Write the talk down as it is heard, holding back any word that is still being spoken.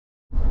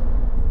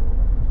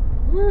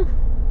Woo.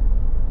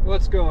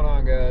 What's going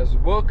on, guys?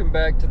 Welcome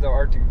back to the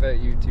Arctic Vet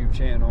YouTube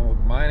channel.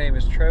 My name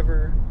is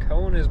Trevor,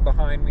 Cohen is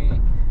behind me,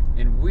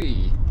 and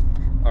we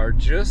are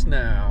just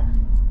now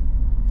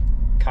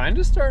kind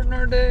of starting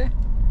our day.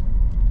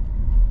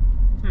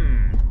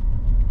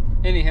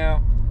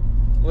 Anyhow,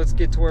 let's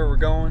get to where we're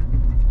going.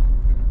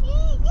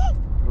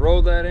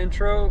 Roll that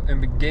intro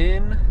and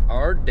begin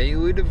our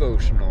daily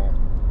devotional.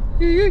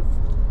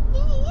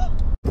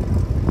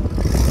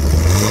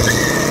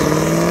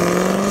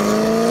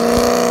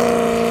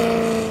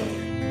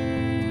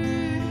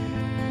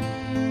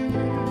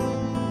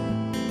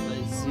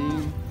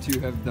 To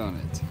have done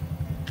it.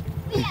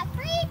 We have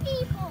 3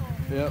 people.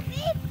 Yep.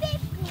 3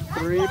 people.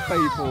 3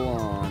 people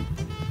on.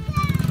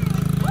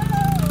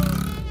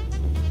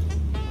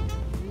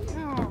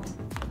 Oh.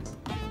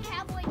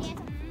 Cowboy dance.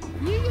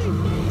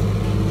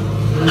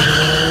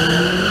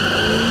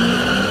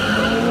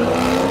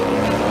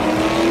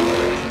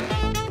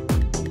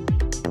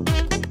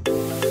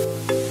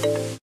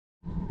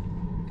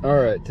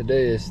 Alright,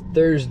 today is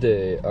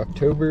Thursday,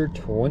 October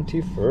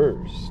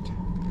 21st.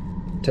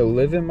 To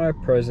live in my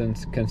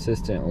presence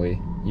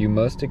consistently, you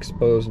must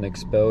expose and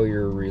expel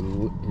your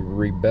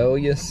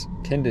rebellious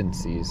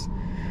tendencies.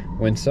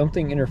 When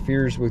something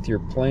interferes with your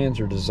plans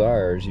or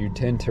desires, you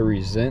tend to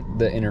resent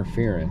the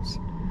interference.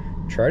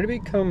 Try to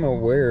become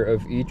aware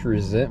of each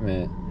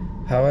resentment,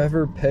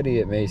 however petty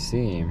it may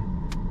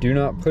seem. Do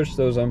not push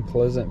those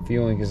unpleasant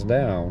feelings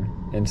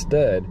down.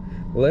 Instead,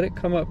 let it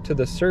come up to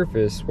the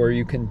surface where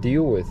you can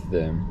deal with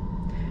them.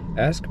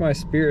 Ask my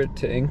spirit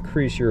to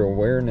increase your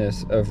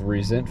awareness of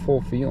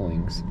resentful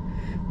feelings.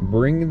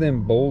 Bring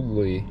them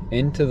boldly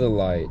into the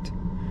light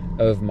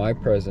of my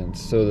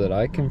presence so that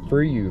I can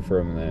free you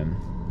from them.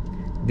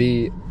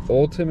 The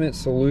ultimate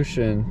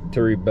solution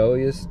to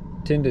rebellious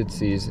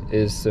tendencies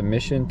is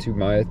submission to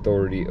my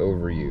authority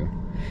over you.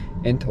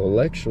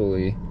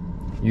 Intellectually,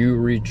 you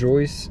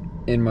rejoice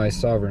in my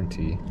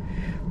sovereignty,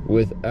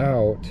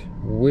 without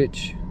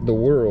which the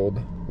world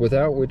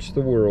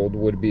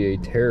would be a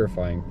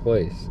terrifying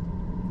place.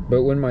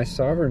 But when my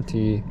sovereign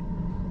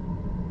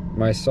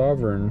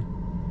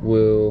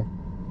will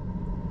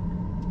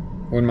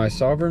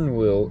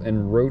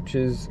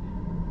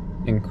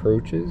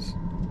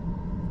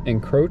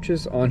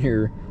encroaches on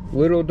your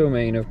little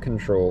domain of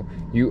control,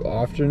 you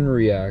often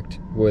react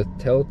with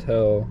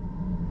telltale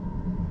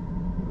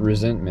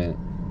resentment.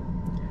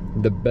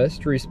 The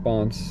best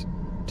response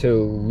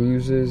to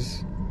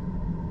losses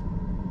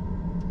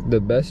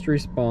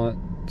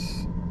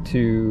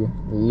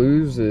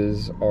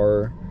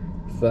are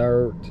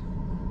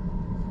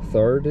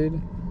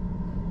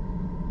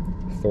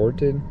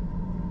thwarted.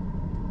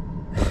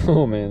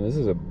 Oh man, this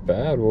is a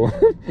bad one.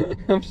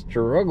 I'm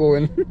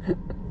struggling.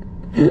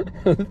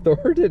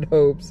 Thwarted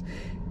hopes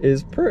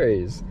is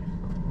praise.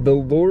 The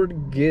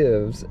Lord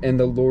gives and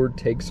the Lord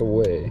takes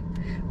away.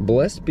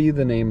 Blessed be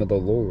the name of the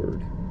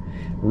Lord.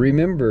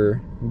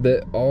 Remember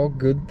that all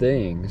good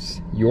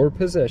things, your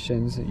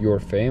possessions,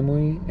 your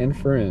family and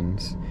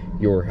friends,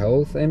 your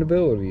health and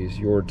abilities,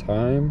 your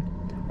time,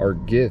 are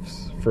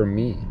gifts from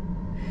me.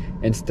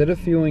 Instead of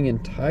feeling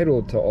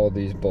entitled to all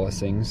these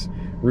blessings,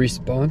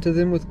 respond to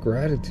them with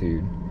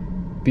gratitude.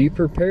 Be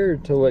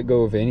prepared to let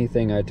go of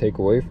anything I take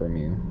away from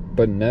you,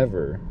 but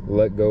never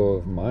let go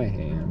of my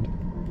hand.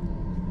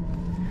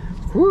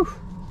 Whew!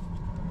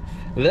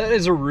 That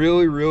is a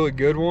really, really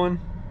good one.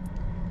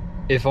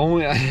 If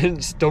only I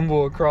didn't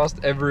stumble across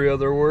every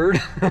other word.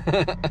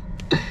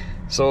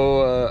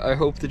 So I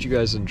hope that you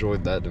guys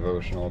enjoyed that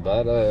devotional.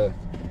 That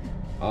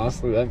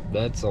honestly,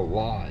 that's a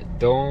lot.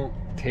 Don't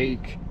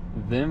take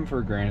them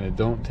for granted.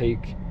 Don't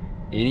take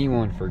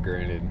anyone for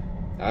granted.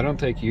 I don't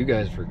take you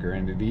guys for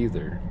granted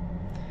either.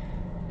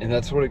 And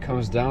that's what it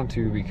comes down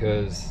to,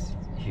 because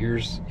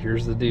here's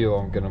the deal.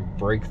 I'm gonna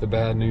break the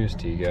bad news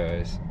to you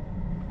guys.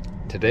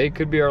 Today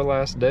could be our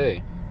last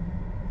day.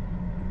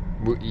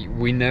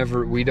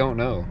 We don't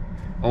know.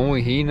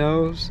 Only He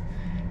knows.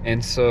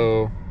 And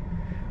so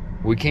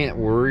we can't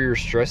worry or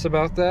stress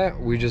about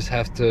that. We just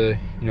have to,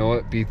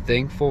 be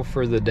thankful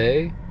for the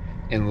day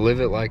and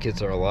live it like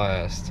it's our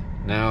last.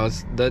 Now,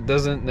 that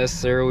doesn't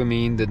necessarily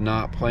mean to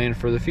not plan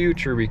for the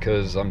future,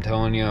 because I'm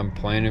telling you, I'm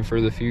planning for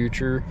the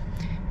future,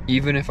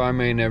 even if I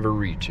may never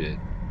reach it.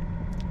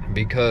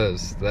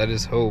 Because that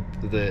is hope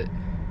that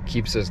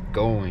keeps us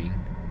going.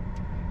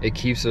 It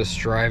keeps us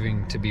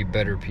striving to be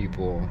better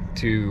people,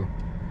 to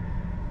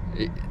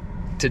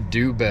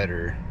do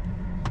better.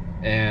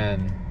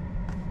 And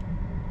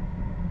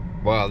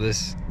wow,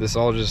 this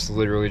all just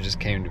literally just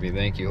came to me.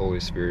 Thank you, Holy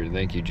Spirit.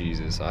 Thank you,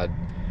 Jesus. I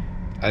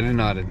did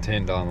not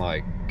intend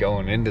on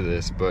going into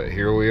this, but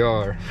here we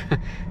are.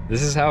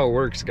 This is how it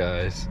works,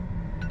 guys.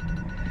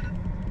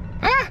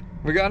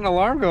 We got an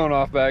alarm going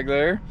off back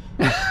there.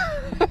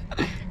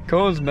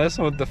 Cohen's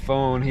messing with the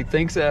phone. He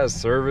thinks it has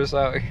service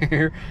out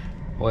here.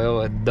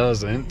 Well, it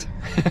doesn't.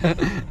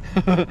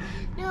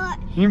 No,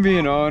 You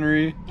being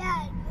ornery.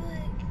 Dad,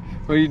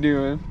 look. What are you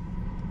doing?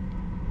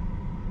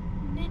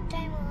 Put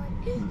timer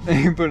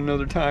on. You put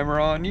another timer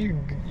on. You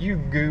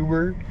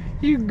goober.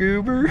 You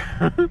goober.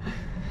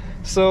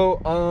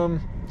 So,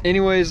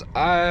 anyways,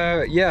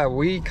 yeah,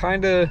 we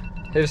kind of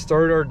have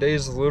started our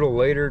days a little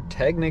later.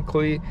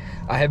 Technically,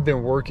 I have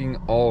been working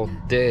all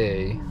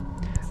day.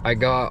 I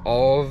got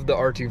all of the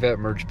RT Vette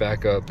merch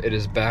back up. It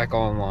is back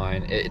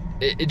online.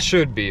 It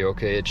should be,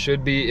 okay? It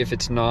should be. If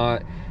it's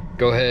not,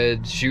 go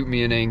ahead, shoot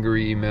me an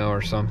angry email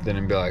or something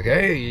and be like,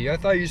 hey, I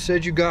thought you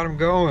said you got them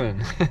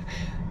going.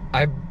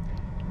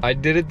 I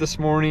did it this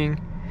morning.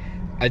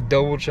 I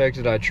double checked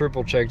it, I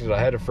triple checked it, I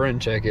had a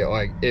friend check it.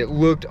 Like, it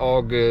looked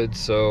all good.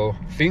 So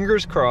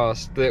fingers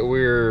crossed that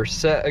we're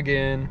set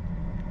again,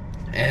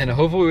 and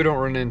hopefully we don't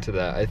run into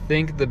that. I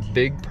think the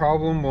big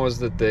problem was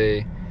that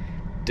they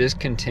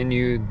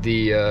discontinued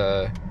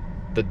the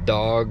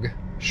dog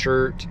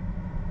shirt,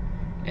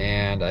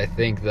 and I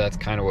think that's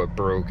kind of what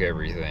broke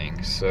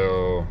everything.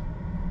 So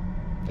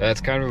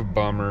that's kind of a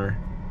bummer,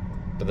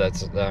 but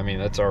that's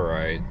all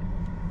right.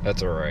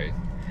 That's all right.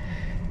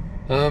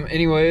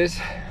 Anyways,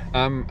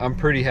 I'm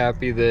pretty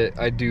happy that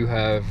I do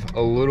have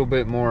a little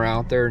bit more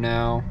out there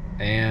now,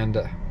 and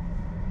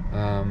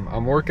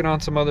I'm working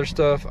on some other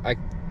stuff. I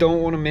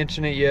don't want to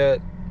mention it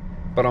yet,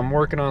 but I'm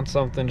working on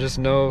something. Just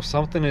know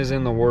something is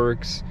in the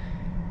works,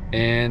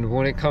 and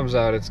when it comes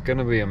out, it's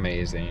gonna be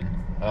amazing.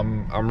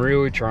 I'm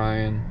really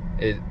trying.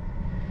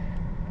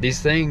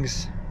 These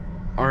things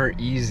aren't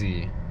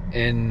easy,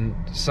 and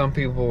some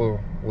people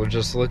will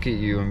just look at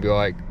you and be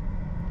like,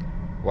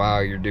 wow,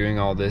 you're doing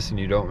all this and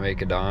you don't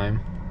make a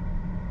dime.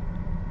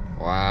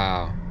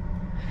 Wow.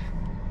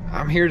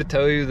 I'm here to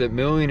tell you that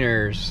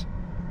millionaires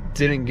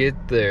didn't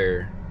get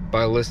there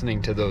by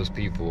listening to those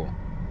people.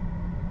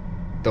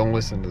 Don't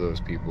listen to those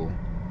people.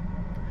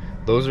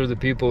 Those are the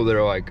people that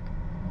are like,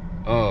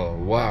 oh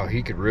wow,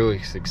 he could really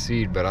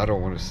succeed, but I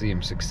don't want to see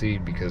him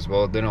succeed because,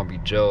 well, then I'll be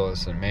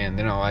jealous, and man,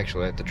 then I'll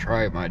actually have to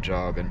try my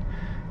job, and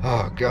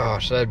oh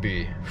gosh,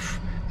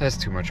 that's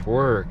too much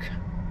work.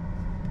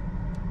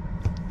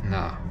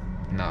 No,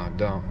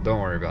 don't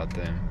worry about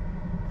them.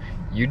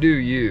 You do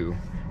you.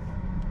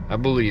 I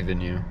believe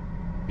in you.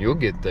 You'll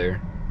get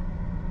there.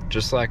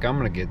 Just like I'm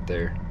gonna get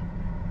there.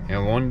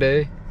 And one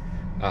day,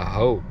 I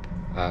hope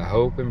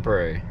and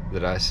pray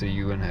that I see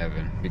you in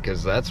heaven,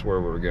 because that's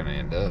where we're gonna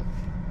end up.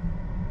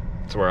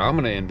 That's where I'm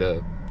gonna end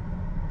up.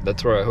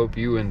 That's where I hope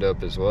you end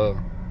up as well.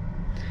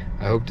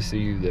 I hope to see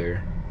you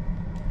there.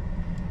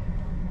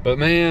 But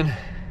man,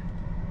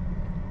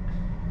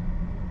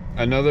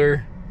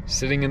 another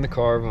sitting in the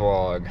car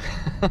vlog.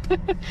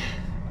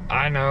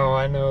 I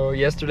know.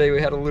 Yesterday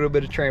we had a little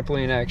bit of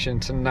trampoline action.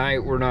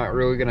 Tonight we're not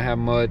really gonna have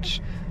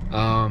much.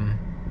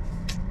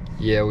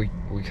 Yeah, we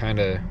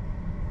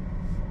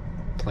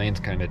plans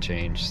kind of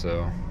changed,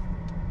 so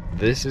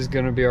this is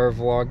gonna be our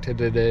vlog to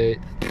today.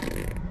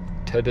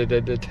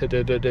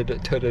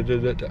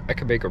 I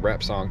could make a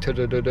rap song.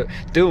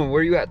 Dylan,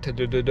 where you at?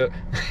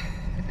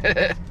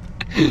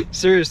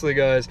 Seriously,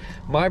 guys,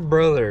 my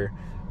brother,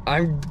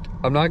 I'm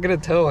not gonna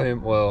tell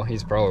him. Well,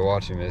 he's probably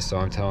watching this, so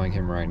I'm telling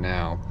him right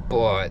now.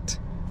 But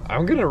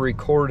I'm gonna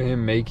record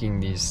him making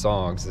these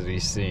songs that he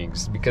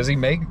sings, because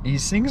he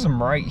sings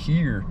them right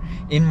here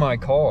in my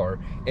car,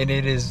 and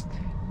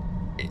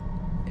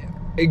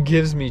it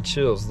gives me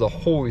chills. The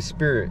Holy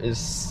Spirit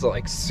is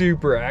like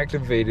super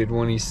activated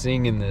when he's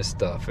singing this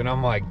stuff, and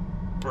I'm like,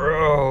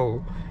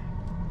 bro,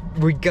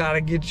 we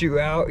gotta get you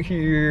out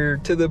here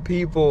to the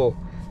people.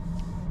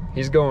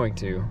 He's going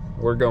to.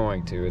 We're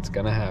going to. It's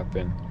gonna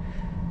happen.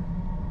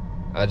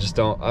 I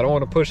don't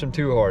want to push him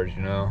too hard,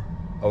 you know.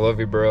 I love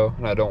you, bro,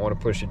 and I don't want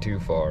to push you too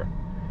far.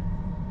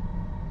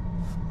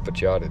 But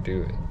you ought to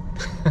do it.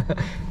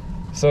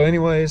 So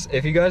anyways,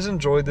 if you guys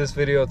enjoyed this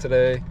video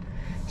today,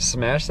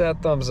 smash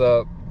that thumbs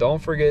up. Don't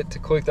forget to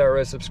click that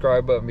red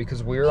subscribe button,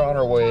 because we're on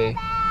our way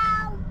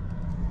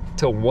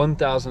to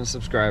 1,000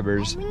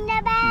 subscribers.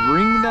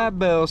 Ring that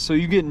bell so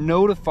you get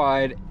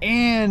notified,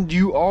 and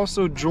you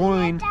also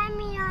join.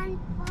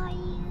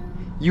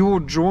 You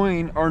will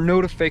join our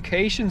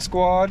notification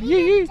squad.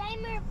 Yee!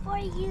 Timer for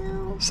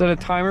you. Set a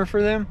timer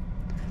for them?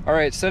 All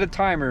right, set a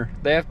timer.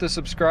 They have to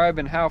subscribe,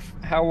 and how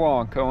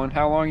long, Cohen?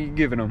 How long are you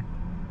giving them?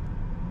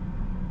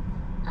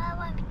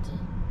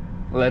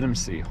 Let them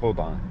see. Hold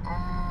on.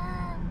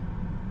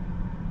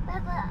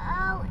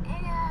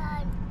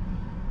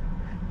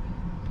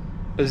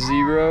 A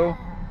 0.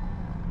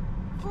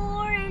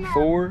 4 and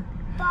 4.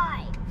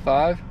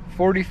 5.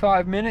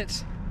 45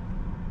 minutes.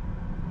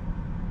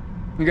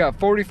 We got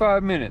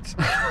 45 minutes.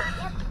 Yep.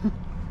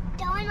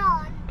 Going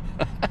on.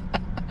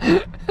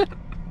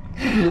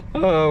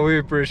 Oh, we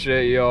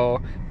appreciate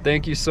y'all.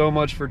 Thank you so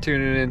much for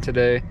tuning in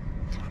today.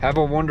 Have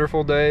a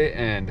wonderful day,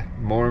 and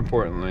more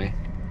importantly,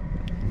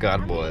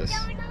 God bless.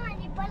 You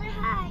better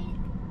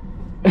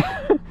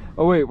hide.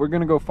 Oh wait, we're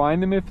gonna go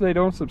find them if they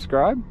don't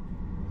subscribe?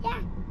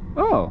 Yeah.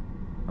 Oh,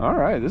 all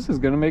right. This is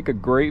gonna make a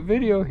great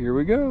video. Here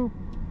we go.